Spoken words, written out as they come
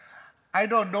I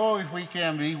don't know if we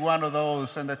can be one of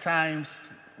those in the times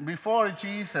before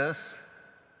Jesus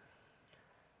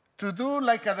to do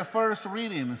like the first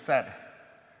reading said,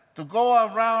 to go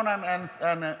around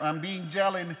and being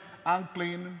yelling,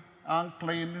 unclean,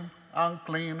 unclean,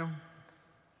 unclean.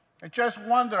 I just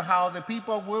wonder how the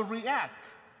people will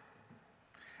react.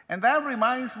 And that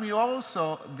reminds me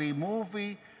also the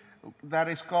movie that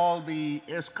is called The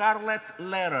Scarlet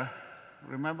Letter.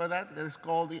 Remember that? It's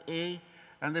called the A,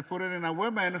 and they put it in a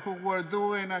women who were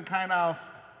doing a kind of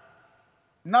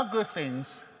not good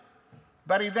things,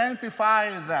 but identify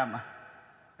them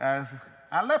as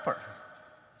a leper,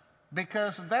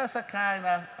 because that's a kind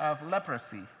of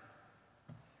leprosy.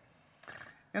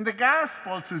 In the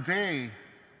gospel today,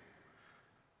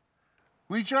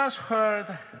 we just heard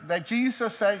that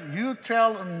Jesus said, you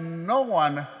tell no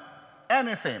one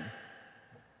anything,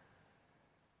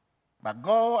 but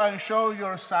go and show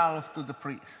yourself to the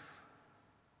priests.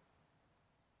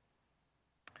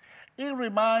 It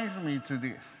reminds me to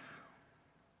this.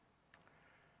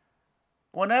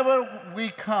 Whenever we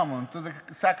come to the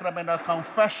sacrament of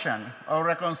confession or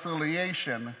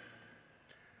reconciliation,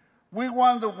 we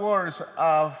want the words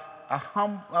of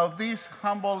this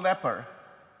humble leper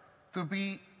to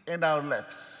be in our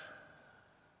lips.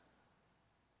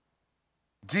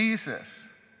 Jesus,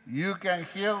 you can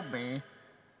heal me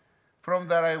from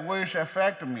that I wish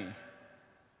affect me,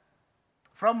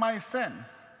 from my sins.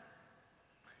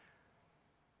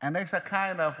 And it's a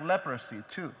kind of leprosy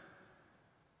too.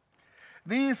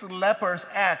 These lepers'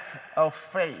 act of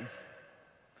faith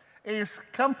is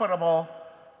comparable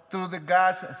to the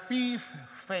God's thief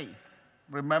faith.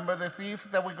 Remember the thief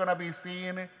that we're going to be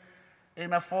seeing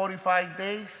in 45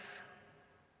 days?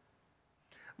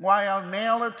 While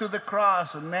nailed to the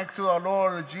cross next to our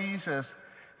Lord Jesus,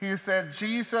 he said,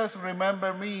 Jesus,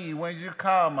 remember me when you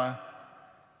come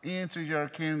into your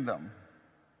kingdom.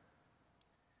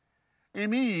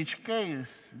 In each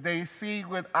case, they see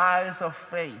with eyes of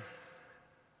faith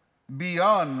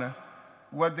beyond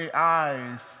what the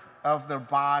eyes of their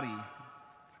body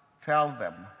tell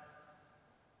them.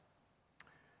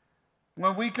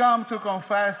 When we come to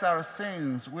confess our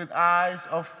sins with eyes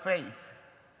of faith,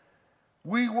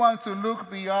 we want to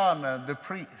look beyond the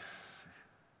priest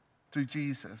to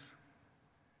Jesus,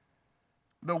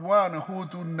 the one who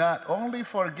do not only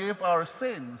forgive our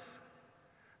sins,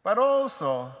 but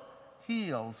also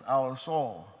heals our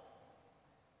soul.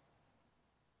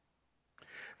 A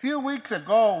few weeks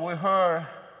ago, we heard,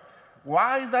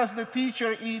 why does the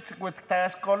teacher eat with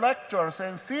tax collectors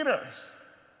and sinners?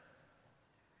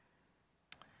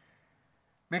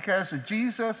 Because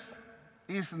Jesus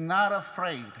is not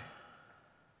afraid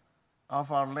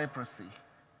of our leprosy.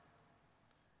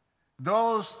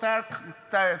 Those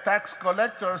tax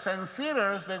collectors and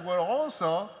sinners, they were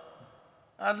also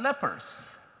lepers.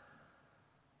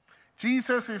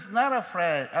 Jesus is not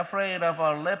afraid of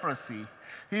our leprosy.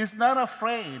 He is not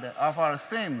afraid of our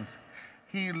sins.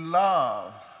 He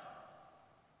loves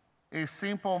is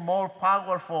simple, more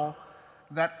powerful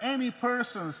than any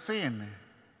person's sin,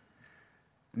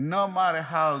 no matter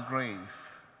how grave.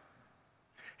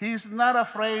 He is not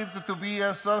afraid to be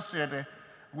associated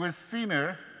with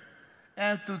sinners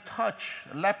and to touch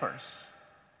lepers.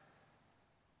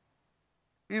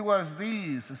 It was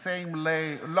this same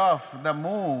love that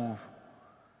moved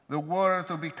the Word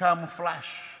to become flesh,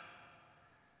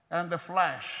 and the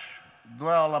flesh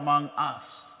dwell among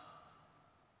us.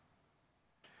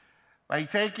 By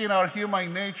taking our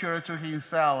human nature to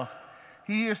himself,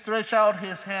 he stretched out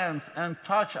his hands and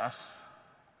touched us.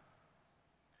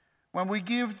 When we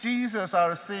give Jesus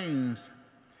our sins,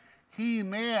 he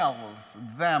nails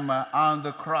them on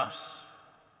the cross.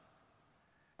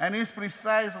 And it's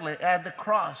precisely at the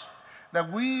cross that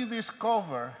we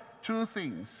discover two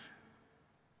things: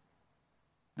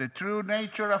 the true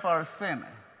nature of our sin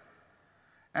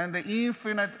and the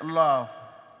infinite love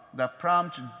that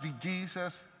prompts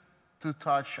Jesus to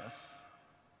touch us.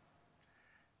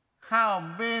 How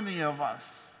many of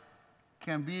us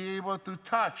can be able to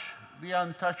touch the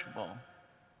untouchable?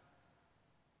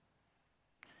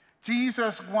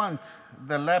 Jesus wants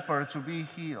the leper to be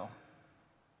healed.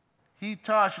 He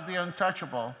touched the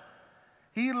untouchable.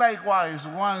 He likewise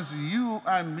wants you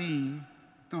and me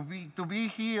to be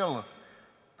healed,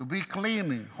 to be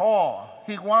clean, whole.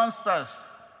 He wants us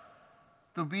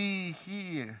to be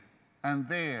here and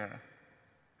there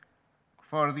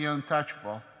for the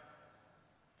untouchable.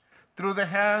 Through the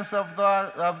hands of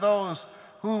those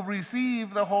who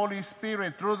receive the Holy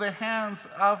Spirit, through the hands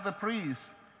of the priest,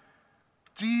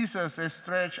 Jesus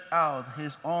stretched out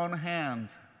his own hand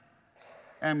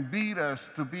and bid us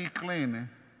to be clean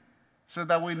so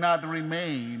that we not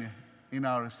remain in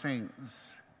our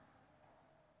sins.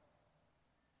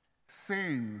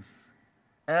 Sins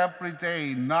every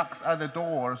day knocks at the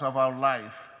doors of our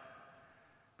life.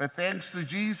 But thanks to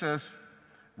Jesus,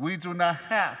 we do not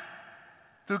have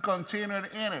to continue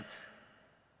in it.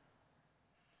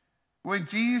 When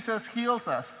Jesus heals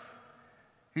us,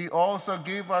 he also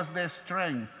gives us the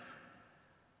strength,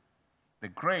 the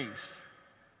grace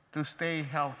to stay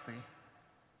healthy.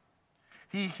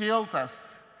 He heals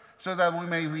us so that we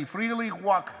may freely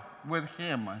walk with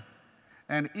him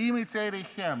and imitate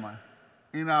him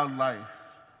in our lives.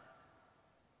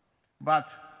 But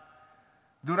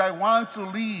do I want to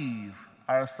leave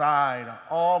aside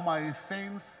all my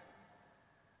sins?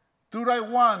 Do I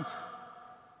want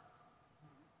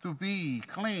to be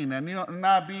clean and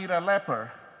not be a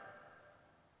leper?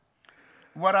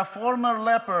 Would a former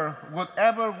leper would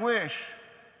ever wish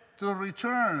to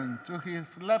return to his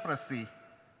leprosy?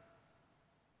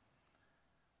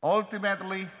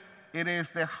 Ultimately, it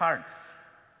is the hearts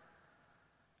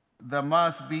that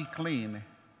must be clean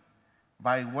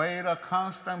by way of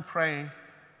constant prayer,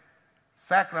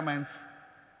 sacraments,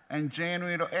 and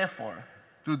genuine effort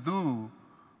to do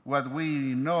what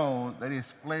we know that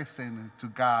is pleasing to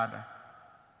God.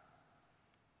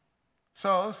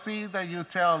 So see that you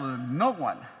tell no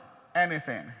one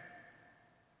anything,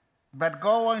 but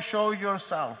go and show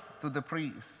yourself to the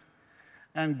priest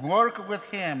and work with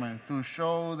him to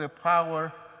show the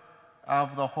power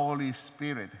of the Holy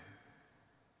Spirit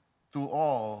to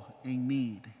all in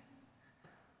need.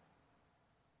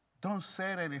 Don't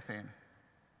say anything,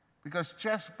 because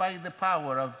just by the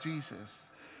power of Jesus,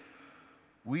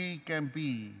 we can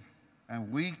be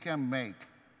and we can make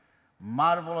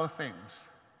marvelous things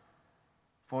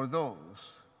for those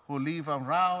who live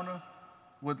around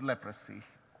with leprosy.